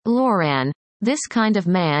Loran, this kind of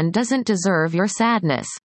man doesn't deserve your sadness.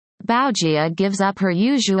 Baojia gives up her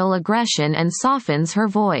usual aggression and softens her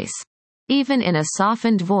voice. Even in a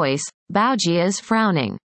softened voice, Baojia is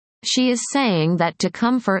frowning. She is saying that to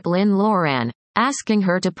comfort Lin Loran, asking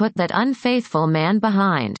her to put that unfaithful man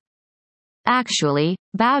behind. Actually,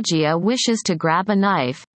 Baojia wishes to grab a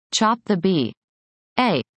knife, chop the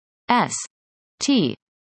B.A.S.T.A.R.D.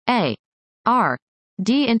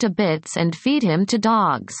 into bits and feed him to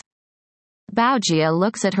dogs. Baojia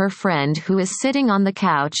looks at her friend who is sitting on the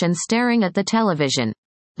couch and staring at the television.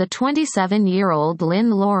 The 27-year-old Lin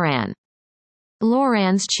Loran.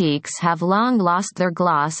 Loran's cheeks have long lost their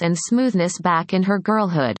gloss and smoothness back in her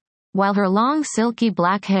girlhood, while her long silky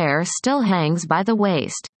black hair still hangs by the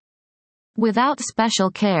waist. Without special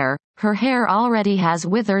care, her hair already has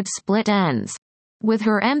withered split ends. With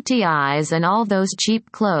her empty eyes and all those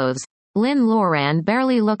cheap clothes, Lin Loran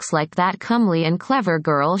barely looks like that comely and clever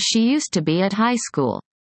girl she used to be at high school.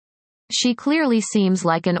 She clearly seems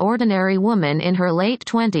like an ordinary woman in her late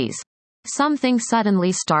 20s. Something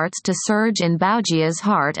suddenly starts to surge in Baojia's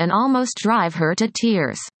heart and almost drive her to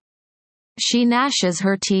tears. She gnashes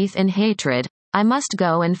her teeth in hatred. I must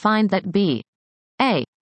go and find that B.A.S.T.A.R.D.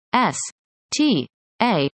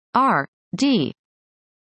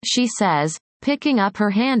 she says, picking up her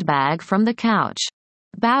handbag from the couch.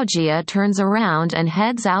 Baojia turns around and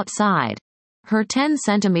heads outside. Her 10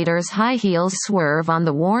 centimeters high heels swerve on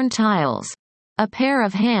the worn tiles. A pair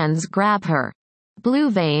of hands grab her.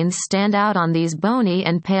 Blue veins stand out on these bony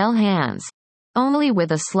and pale hands. Only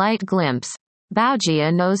with a slight glimpse,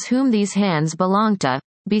 Baojia knows whom these hands belong to.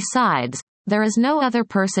 Besides, there is no other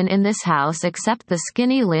person in this house except the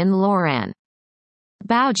skinny Lin Loran.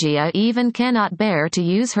 Baojia even cannot bear to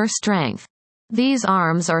use her strength. These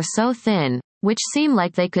arms are so thin, which seem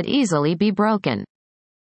like they could easily be broken.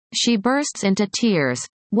 She bursts into tears.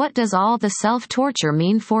 What does all the self-torture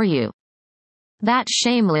mean for you? That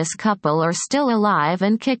shameless couple are still alive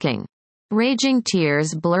and kicking. Raging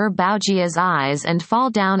tears blur Baojia's eyes and fall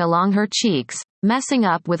down along her cheeks, messing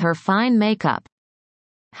up with her fine makeup.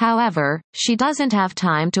 However, she doesn't have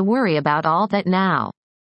time to worry about all that now.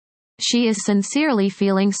 She is sincerely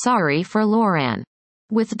feeling sorry for Loran.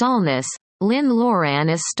 With dullness, Lin Loran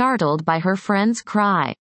is startled by her friend's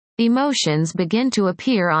cry. Emotions begin to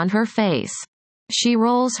appear on her face. She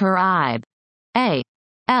rolls her eyes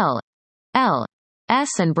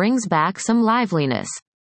and brings back some liveliness.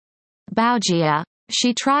 Baojia.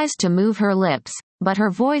 She tries to move her lips, but her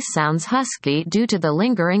voice sounds husky due to the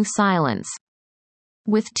lingering silence.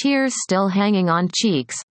 With tears still hanging on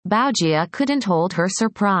cheeks, Baojia couldn't hold her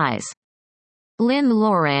surprise. Lin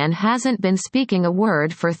Loran hasn't been speaking a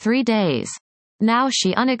word for 3 days. Now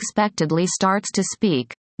she unexpectedly starts to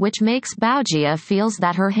speak, which makes Baojia feels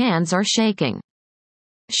that her hands are shaking.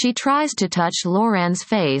 She tries to touch Loran's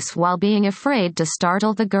face while being afraid to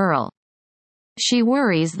startle the girl. She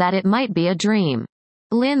worries that it might be a dream.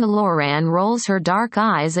 Lin Loran rolls her dark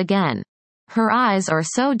eyes again. Her eyes are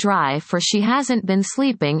so dry for she hasn't been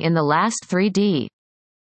sleeping in the last 3 days.